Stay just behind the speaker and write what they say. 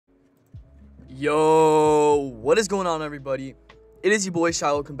Yo, what is going on, everybody? It is your boy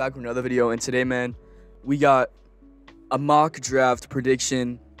Shy. Welcome back with another video, and today, man, we got a mock draft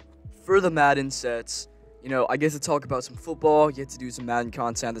prediction for the Madden sets. You know, I get to talk about some football, get to do some Madden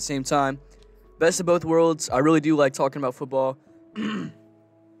content at the same time. Best of both worlds. I really do like talking about football,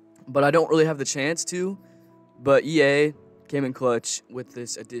 but I don't really have the chance to. But EA came in clutch with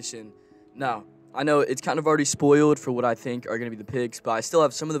this edition. Now, I know it's kind of already spoiled for what I think are going to be the picks, but I still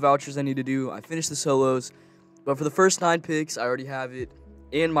have some of the vouchers I need to do. I finished the solos, but for the first 9 picks, I already have it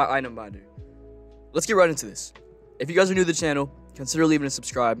in my item binder. Let's get right into this. If you guys are new to the channel, consider leaving a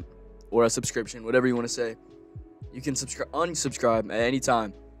subscribe or a subscription, whatever you want to say. You can unsubscribe at any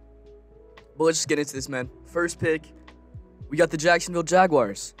time. But let's just get into this, man. First pick, we got the Jacksonville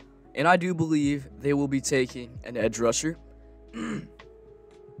Jaguars, and I do believe they will be taking an edge rusher.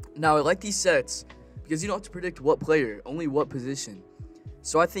 Now, I like these sets because you don't have to predict what player, only what position.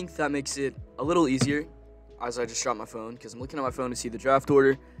 So I think that makes it a little easier, as I just dropped my phone because I'm looking at my phone to see the draft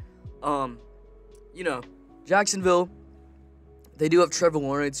order. You know, Jacksonville, they do have Trevor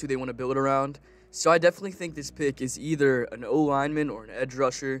Lawrence, who they want to build around. So I definitely think this pick is either an O-lineman or an edge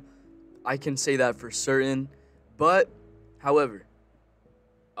rusher. I can say that for certain. But, however,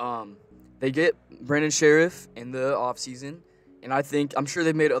 they get Brandon Sheriff in the offseason. And I'm sure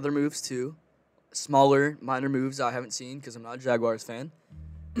they've made other moves too. Smaller, minor moves I haven't seen because I'm not a Jaguars fan.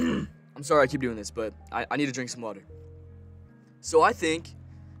 I'm sorry I keep doing this, but I need to drink some water. So I think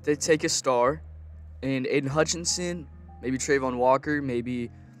they take a star and Aiden Hutchinson, maybe Trayvon Walker,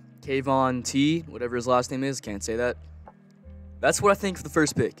 maybe Kayvon T, whatever his last name is. Can't say that. That's what I think for the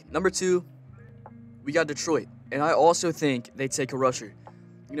first pick. Number 2, we got Detroit. And I also think they take a rusher.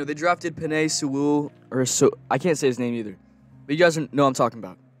 You know, they drafted Penei Sewell, I can't say his name either. But you guys know what I'm talking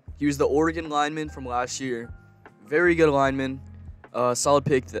about. He was the Oregon lineman from last year. Very good lineman. Solid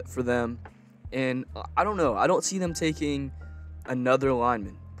pick for them. And I don't know. I don't see them taking another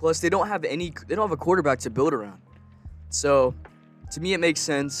lineman. Plus, they don't have a quarterback to build around. So, to me, it makes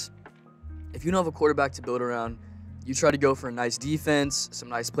sense. If you don't have a quarterback to build around, you try to go for a nice defense, some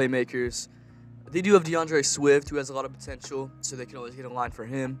nice playmakers. They do have DeAndre Swift, who has a lot of potential, so they can always get a line for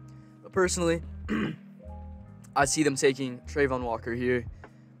him. But personally, I see them taking Trayvon Walker here.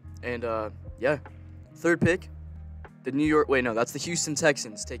 And, yeah. Third pick, that's the Houston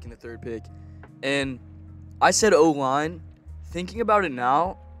Texans taking the third pick. And I said O-line. Thinking about it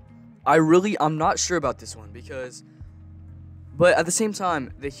now, I'm not sure about this one but at the same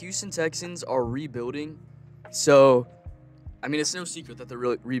time, the Houston Texans are rebuilding. So, I mean, it's no secret that they're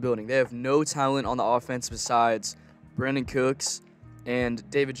rebuilding. They have no talent on the offense besides Brandon Cooks and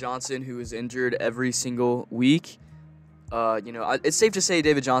David Johnson, who is injured every single week. You know, it's safe to say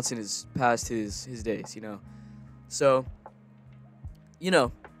David Johnson is past his days, you know. So, you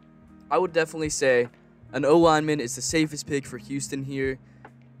know, I would definitely say an O-lineman is the safest pick for Houston here.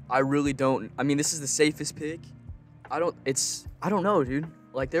 I mean, this is the safest pick. I don't know, dude.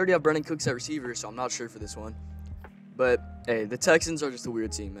 Like, they already have Brandon Cooks at receiver, so I'm not sure for this one. But, hey, the Texans are just a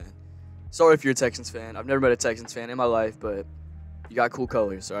weird team, man. Sorry if you're a Texans fan. I've never met a Texans fan in my life, but you got cool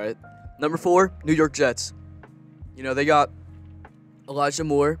colors, all right? Number 4, New York Jets. You know, they got Elijah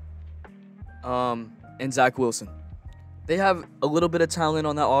Moore and Zach Wilson. They have a little bit of talent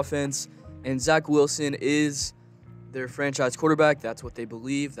on that offense, and Zach Wilson is their franchise quarterback. That's what they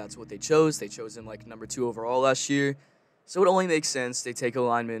believe. That's what they chose. They chose him like number 2 overall last year. So it only makes sense they take a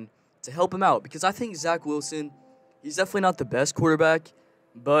lineman to help him out, because I think Zach Wilson, he's definitely not the best quarterback,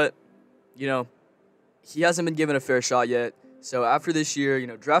 but, you know, he hasn't been given a fair shot yet. So after this year, you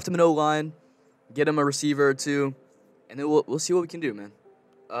know, draft him an O-line, get him a receiver or 2, and then we'll see what we can do, man.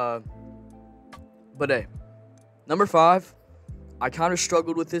 But hey, number 5, I kind of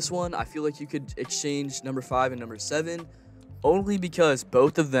struggled with this one. I feel like you could exchange number 5 and number 7, only because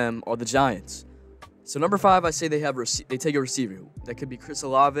both of them are the Giants. So number 5, I say they take a receiver. That could be Chris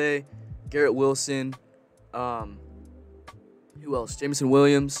Olave, Garrett Wilson, who else? Jameson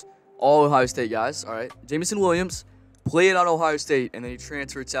Williams, all Ohio State guys. All right, Jameson Williams played on Ohio State, and then he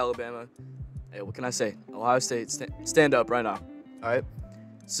transferred to Alabama. Hey, what can I say? Ohio State, stand up right now. All right.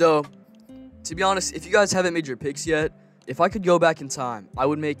 So, to be honest, if you guys haven't made your picks yet, if I could go back in time, I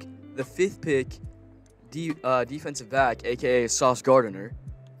would make the 5th pick defensive back, a.k.a. Sauce Gardner,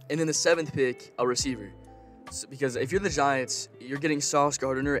 and then the 7th pick, a receiver. So, because if you're the Giants, you're getting Sauce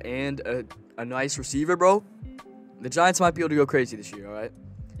Gardner and a nice receiver, bro. The Giants might be able to go crazy this year, all right?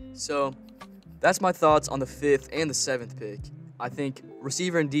 So, that's my thoughts on the 5th and the 7th pick. I think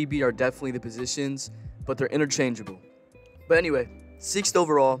receiver and DB are definitely the positions, but they're interchangeable. But anyway, 6th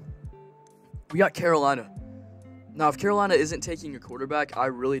overall, we got Carolina. Now, if Carolina isn't taking a quarterback, I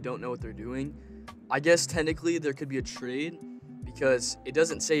really don't know what they're doing. I guess technically there could be a trade because it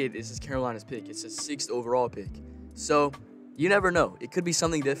doesn't say this is Carolina's pick. It's a 6th overall pick. So you never know. It could be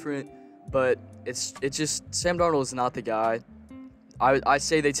something different, but it's just Sam Darnold is not the guy. I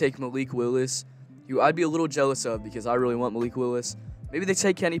say they take Malik Willis, who I'd be a little jealous of because I really want Malik Willis. Maybe they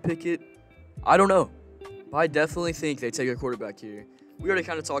take Kenny Pickett. I don't know. But I definitely think they take a quarterback here. We already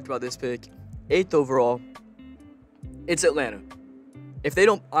kind of talked about this pick. 8th overall. It's Atlanta. If they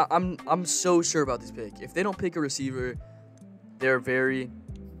don't, I'm so sure about this pick. If they don't pick a receiver, they're very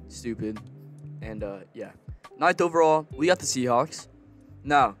stupid. And yeah, 9th overall, we got the Seahawks.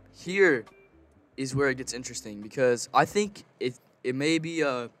 Now here is where it gets interesting because I think it may be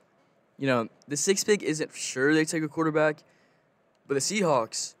the 6th pick isn't sure they take a quarterback, but the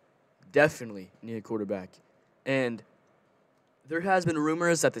Seahawks definitely need a quarterback. And there has been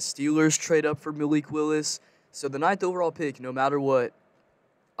rumors that the Steelers trade up for Malik Willis. So the 9th overall pick, no matter what,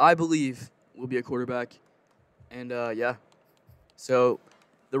 I believe will be a quarterback. And yeah. So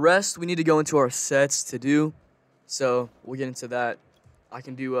the rest we need to go into our sets to do. So we'll get into that. I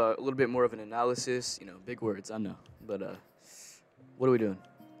can do a little bit more of an analysis. Big words, I know. But what are we doing?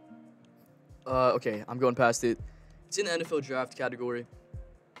 Okay, I'm going past it. It's in the NFL draft category.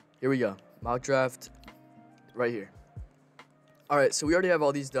 Here we go. Mock draft right here. All right, so we already have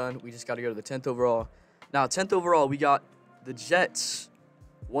all these done. We just got to go to the 10th overall. Now, 10th overall, we got the Jets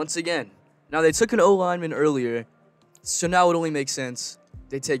once again. Now, they took an O-lineman earlier, so now it only makes sense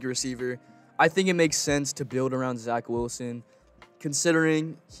they take a receiver. I think it makes sense to build around Zach Wilson,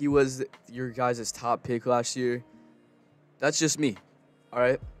 considering he was your guys' top pick last year. That's just me, all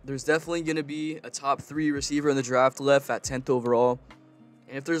right? There's definitely going to be a top 3 receiver in the draft left at 10th overall.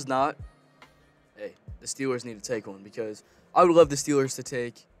 And if there's not, hey, the Steelers need to take one because I would love the Steelers to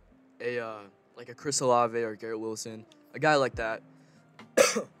take like a Chris Olave or Garrett Wilson, a guy like that.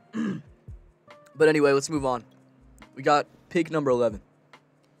 But anyway, let's move on. We got pick number 11.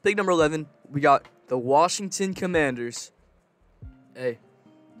 Pick number 11, we got the Washington Commanders. Hey,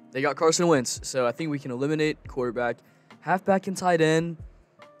 they got Carson Wentz, so I think we can eliminate quarterback. Halfback and tight end.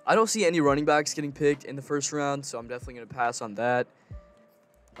 I don't see any running backs getting picked in the first round, so I'm definitely going to pass on that.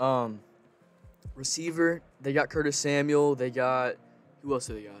 Receiver, they got Curtis Samuel. They got, who else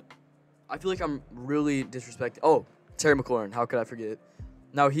do they got? I feel like I'm really disrespecting. Oh, Terry McLaurin. How could I forget?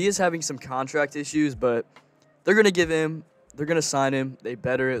 Now, he is having some contract issues, but they're going to sign him. They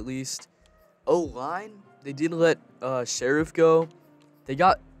better at least. O-line, they did let Sheriff go.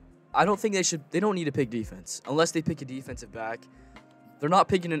 I don't think they don't need to pick defense unless they pick a defensive back. They're not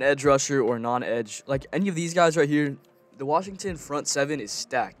picking an edge rusher or non-edge. Like any of these guys right here, the Washington front 7 is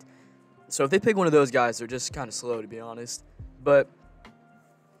stacked. So if they pick one of those guys, they're just kind of slow, to be honest. But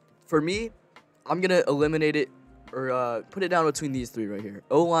for me, I'm going to eliminate it or put it down between these 3 right here.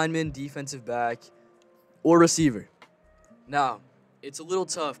 O-lineman, defensive back, or receiver. Now, it's a little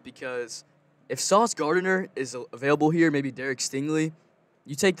tough because if Sauce Gardner is available here, maybe Derek Stingley,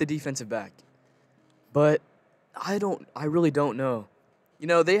 you take the defensive back. But I really don't know.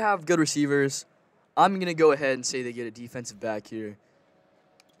 They have good receivers. I'm going to go ahead and say they get a defensive back here.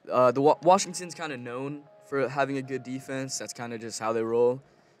 Washington's kind of known for having a good defense. That's kind of just how they roll.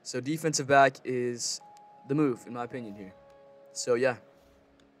 So defensive back is the move, in my opinion, here. So, yeah.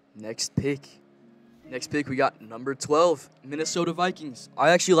 Next pick, we got number 12, Minnesota Vikings.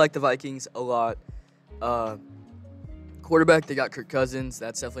 I actually like the Vikings a lot. Quarterback, they got Kirk Cousins.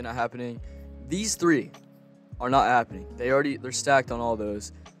 That's definitely not happening. These 3 are not happening. They're stacked on all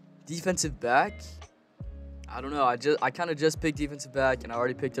those. Defensive back, I don't know. I kind of just picked defensive back, and I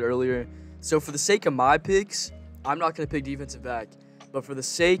already picked it earlier. So for the sake of my picks, I'm not going to pick defensive back. But for the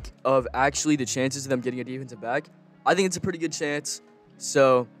sake of actually the chances of them getting a defensive back, I think it's a pretty good chance.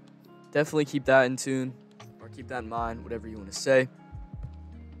 So definitely keep that in tune or keep that in mind, whatever you want to say.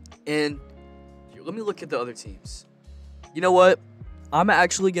 And let me look at the other teams. You know what? I'm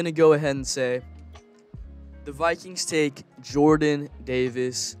actually going to go ahead and say the Vikings take Jordan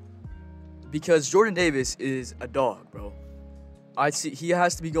Davis because Jordan Davis is a dog, bro. I see he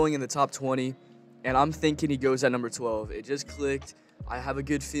has to be going in the top 20, and I'm thinking he goes at number 12. It just clicked. I have a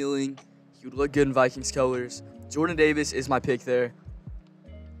good feeling he would look good in Vikings colors. Jordan Davis is my pick there.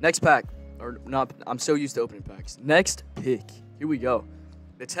 Next pack, or not, I'm so used to opening packs. Next pick, here we go.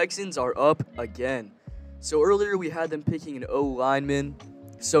 The Texans are up again. So earlier we had them picking an O-lineman.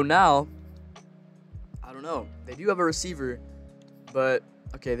 So now, I don't know. They do have a receiver, but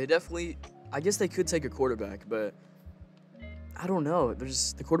okay, they definitely, I guess they could take a quarterback, but I don't know.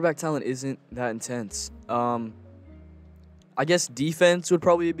 The quarterback talent isn't that intense. I guess defense would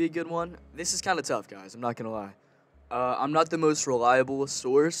probably be a good one. This is kind of tough, guys. I'm not going to lie. I'm not the most reliable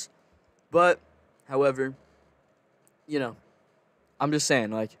source, but However, you know, I'm just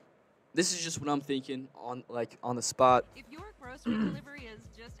saying, like, this is just what I'm thinking on the spot. If your grocery delivery is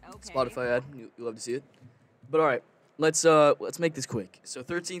just okay. Spotify ad, you love to see it. But all right, let's make this quick. So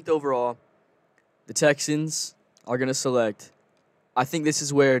 13th overall, the Texans are gonna select. I think this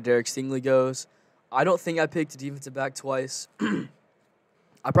is where Derek Stingley goes. I don't think I picked a defensive back twice.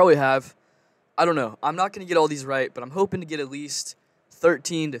 I probably have. I don't know. I'm not gonna get all these right, but I'm hoping to get at least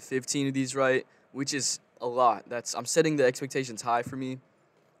 13 to 15 of these right, which is a lot. I'm setting the expectations high for me,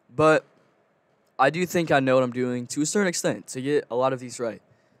 but I do think I know what I'm doing to a certain extent to get a lot of these right.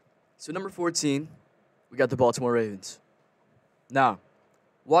 So number 14, we got the Baltimore Ravens. Now,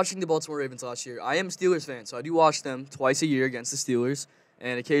 watching the Baltimore Ravens last year, I am a Steelers fan, so I do watch them twice a year against the Steelers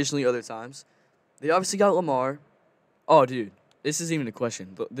and occasionally other times. They obviously got Lamar. Oh, dude, this isn't even a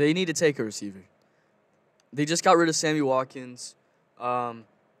question. But they need to take a receiver. They just got rid of Sammy Watkins.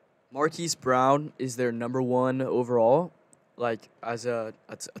 Marquise Brown is their number one overall, like as a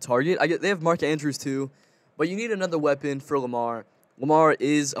target. They have Mark Andrews too, but you need another weapon for Lamar. Lamar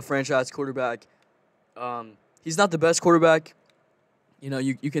is a franchise quarterback. He's not the best quarterback. You know,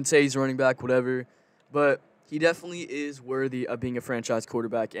 you can say he's a running back, whatever, but he definitely is worthy of being a franchise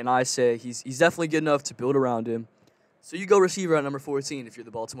quarterback, and I say he's definitely good enough to build around him. So you go receiver at number 14 if you're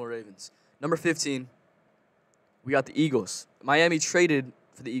the Baltimore Ravens. Number 15, we got the Eagles. Miami traded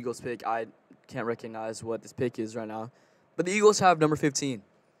for the Eagles pick. I can't recognize what this pick is right now, but the Eagles have number 15.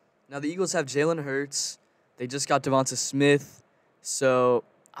 Now, the Eagles have Jalen Hurts. They just got Devonta Smith, so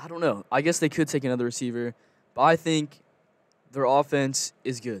I don't know. I guess they could take another receiver, but I think their offense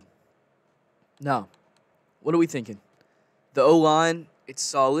is good. Now, what are we thinking? The O-line, it's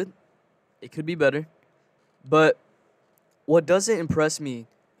solid. It could be better. But what doesn't impress me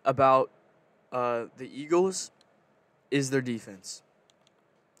about the Eagles is their defense.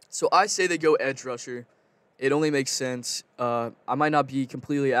 So I say they go edge rusher. It only makes sense. I might not be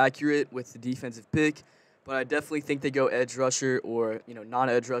completely accurate with the defensive pick, but I definitely think they go edge rusher or,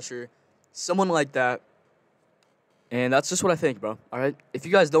 non-edge rusher, someone like that. And that's just what I think, bro. All right? If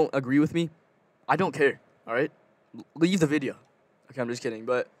you guys don't agree with me, I don't care. All right? Leave the video. Okay, I'm just kidding.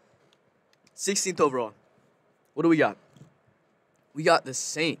 But 16th overall, what do we got? We got the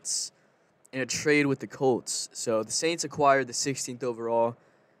Saints in a trade with the Colts. So the Saints acquired the 16th overall.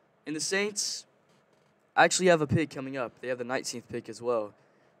 And the Saints actually have a pick coming up. They have the 19th pick as well.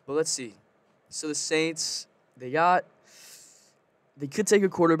 But let's see. So the Saints, they could take a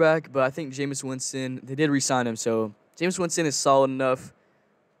quarterback, but I think Jameis Winston, they did re-sign him. So Jameis Winston is solid enough.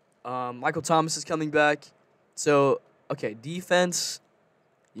 Michael Thomas is coming back. So, okay, defense,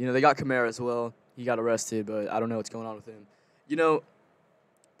 they got Kamara as well. He got arrested, but I don't know what's going on with him.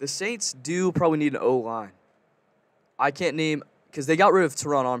 The Saints do probably need an O-line. I can't name, because they got rid of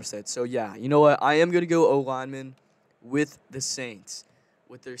Teron Armstead. So, yeah, you know what? I am going to go O-lineman with the Saints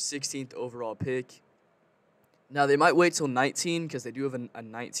with their 16th overall pick. Now, they might wait till 19 because they do have a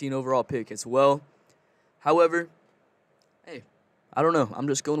 19 overall pick as well. However, hey, I don't know. I'm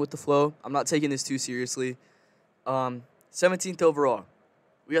just going with the flow. I'm not taking this too seriously. 17th overall,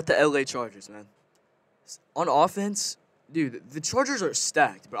 we got the LA Chargers, man. On offense, dude, the Chargers are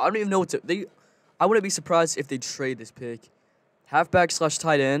stacked, but I don't even know I wouldn't be surprised if they trade this pick.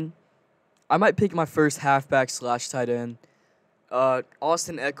 Halfback/tight end. I might pick my first halfback/tight end.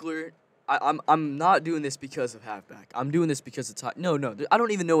 Austin Eckler. I'm not doing this because of halfback. I'm doing this because of tight. No. I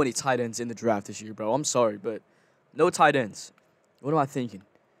don't even know any tight ends in the draft this year, bro. I'm sorry, but no tight ends. What am I thinking?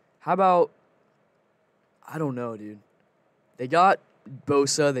 How about, I don't know, dude. They got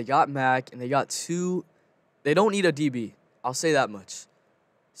Bosa, they got Mack, and they got two. They don't need a DB. I'll say that much.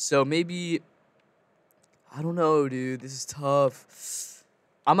 So maybe, I don't know, dude. This is tough.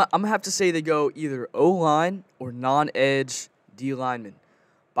 I'm going to have to say they go either O-line or non-edge D lineman.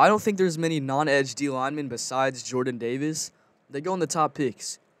 But I don't think there's many non-edge D linemen besides Jordan Davis. They go in the top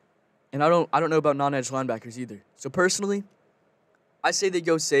picks. And I don't know about non-edge linebackers either. So personally, I say they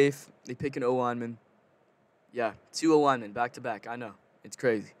go safe. They pick an O-lineman. Yeah, 2 O-linemen back to back. I know. It's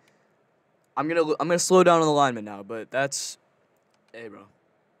crazy. I'm gonna slow down on the lineman now, but hey, bro.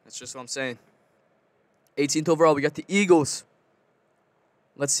 That's just what I'm saying. 18th overall, we got the Eagles.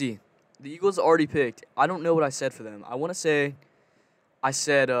 Let's see. The Eagles already picked. I don't know what I said for them. I want to say I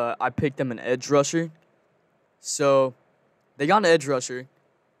said I picked them an edge rusher. So they got an edge rusher,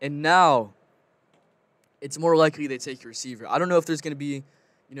 and now it's more likely they take a receiver. I don't know if there's going to be,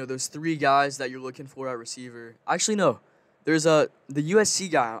 those 3 guys that you're looking for at receiver. Actually, no. There's the USC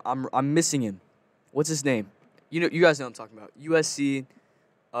guy. I'm missing him. What's his name? You guys know what I'm talking about. USC.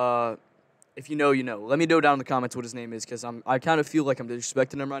 If you know, you know. Let me know down in the comments what his name is, because I kind of feel like I'm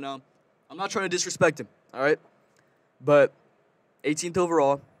disrespecting him right now. I'm not trying to disrespect him, all right? But 18th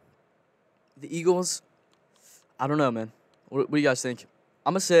overall, the Eagles, I don't know, man. What do you guys think?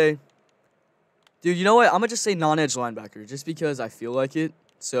 I'm going to say, dude, you know what? I'm going to just say non-edge linebacker just because I feel like it.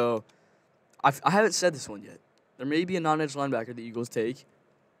 So I haven't said this one yet. There may be a non-edge linebacker the Eagles take.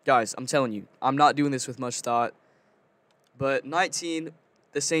 Guys, I'm telling you, I'm not doing this with much thought. But 19,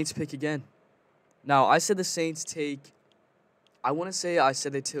 the Saints pick again. Now, I said the Saints take, I want to say I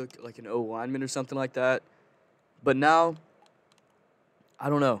said they took like an O lineman or something like that. But now, I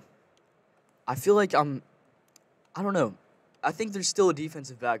don't know. I feel like I don't know. I think there's still a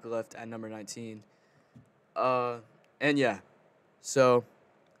defensive back left at number 19. And yeah, so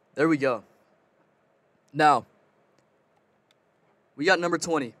there we go. Now, we got number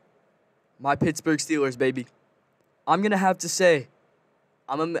 20. My Pittsburgh Steelers, baby. I'm going to have to say,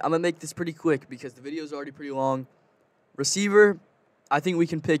 I'm gonna make this pretty quick because the video is already pretty long. Receiver, I think we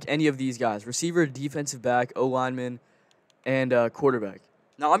can pick any of these guys. Receiver, defensive back, O-lineman, and quarterback.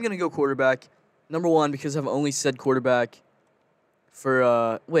 Now, I'm going to go quarterback. Number one, because I've only said quarterback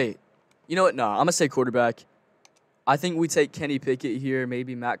for, wait. You know what? No, I'm going to say quarterback. I think we take Kenny Pickett here,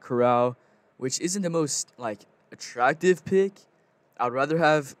 maybe Matt Corral, which isn't the most, like, attractive pick. I'd rather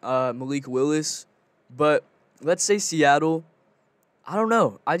have Malik Willis. But let's say Seattle. I don't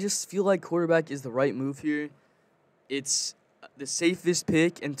know. I just feel like quarterback is the right move here. It's the safest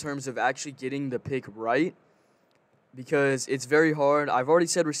pick in terms of actually getting the pick right because it's very hard. I've already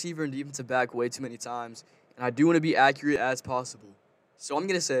said receiver and defensive back way too many times, and I do want to be accurate as possible. So I'm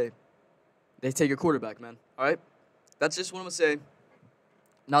going to say they take a quarterback, man. All right? That's just what I'm going to say.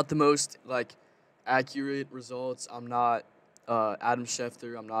 Not the most, like, accurate results. I'm not Adam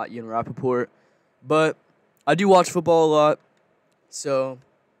Schefter. I'm not Ian Rappaport. But I do watch football a lot, so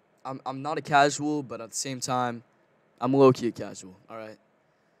I'm not a casual, but at the same time, I'm low-key a casual, all right?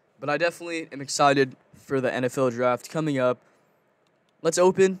 But I definitely am excited for the NFL draft coming up. Let's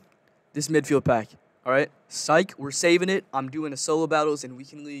open this midfield pack, all right? Psych, we're saving it. I'm doing a solo battles and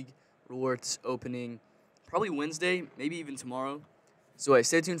Weekend League rewards opening probably Wednesday, maybe even tomorrow. So, hey,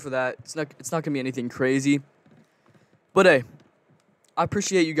 stay tuned for that. It's not going to be anything crazy. But, hey, I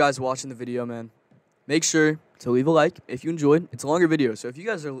appreciate you guys watching the video, man. Make sure to leave a like if you enjoyed. It's a longer video, so if you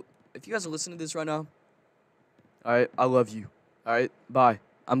guys are listening to this right now, all right, I love you. All right, bye.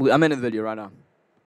 I'm ending the video right now.